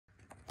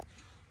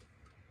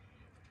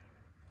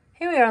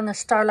Here we are on the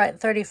Starlight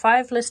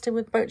 35 listed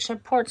with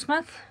Boatshed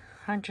Portsmouth.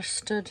 I just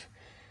stood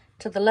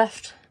to the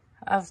left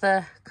of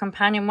the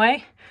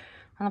companionway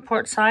on the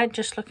port side,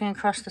 just looking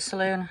across the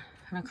saloon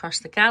and across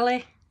the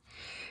galley.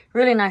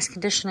 Really nice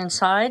condition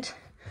inside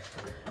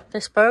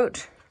this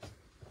boat.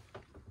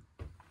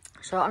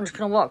 So I'm just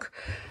going to walk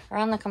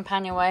around the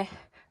companionway.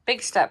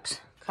 Big steps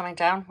coming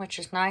down, which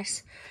is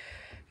nice.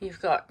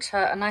 You've got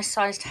a nice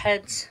sized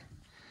heads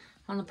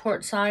on the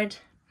port side,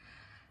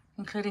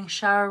 including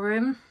shower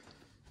room.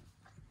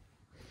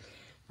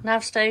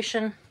 Nav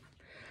station,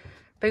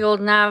 big old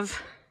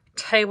nav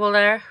table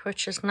there,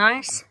 which is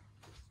nice.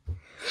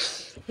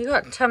 You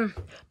got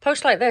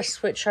posts like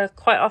this, which are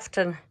quite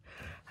often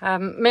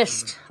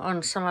missed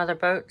on some other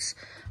boats,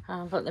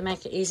 but they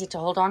make it easy to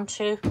hold on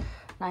to.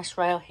 Nice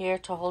rail here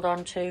to hold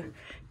on to.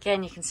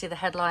 Again, you can see the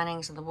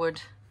headlinings and the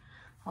wood,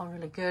 all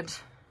really good.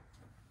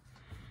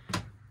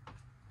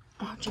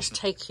 I'll just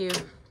take you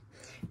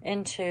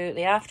into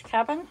the aft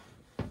cabin.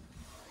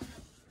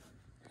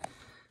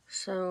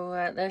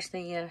 So there's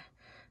the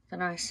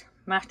nice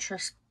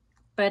mattress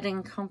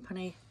bedding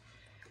company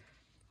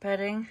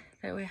bedding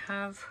that we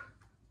have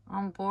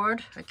on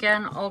board.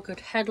 Again, all good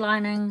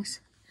headlinings,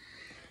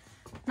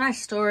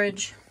 nice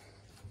storage.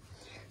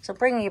 So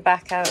bringing you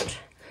back out,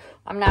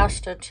 I'm now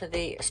stood to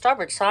the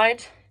starboard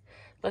side,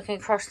 looking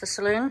across the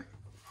saloon.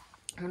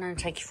 I'm going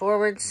to take you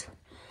forwards.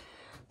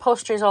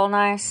 Upholstery's all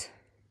nice.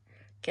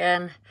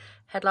 Again,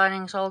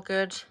 headlining's all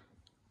good.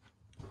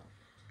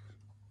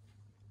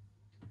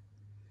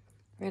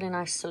 Really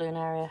nice saloon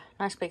area,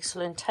 nice big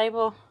saloon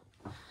table.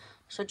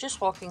 So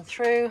just walking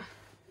through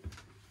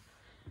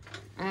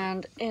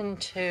and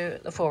into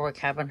the forward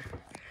cabin.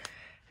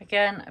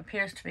 Again,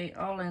 appears to be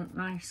all in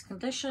nice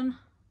condition.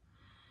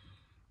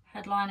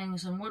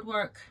 Headlinings and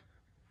woodwork.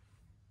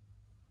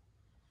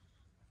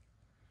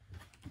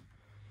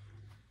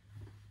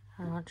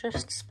 And I'll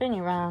just spin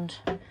you around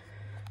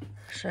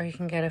so you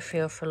can get a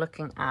feel for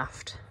looking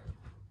aft.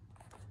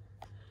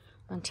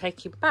 And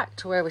take you back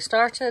to where we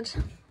started.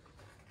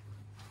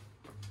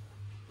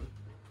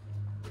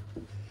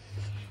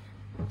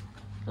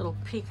 Little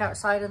peek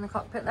outside in the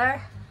cockpit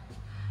there,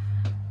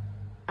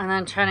 and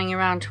then turning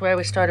around to where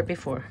we started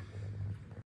before.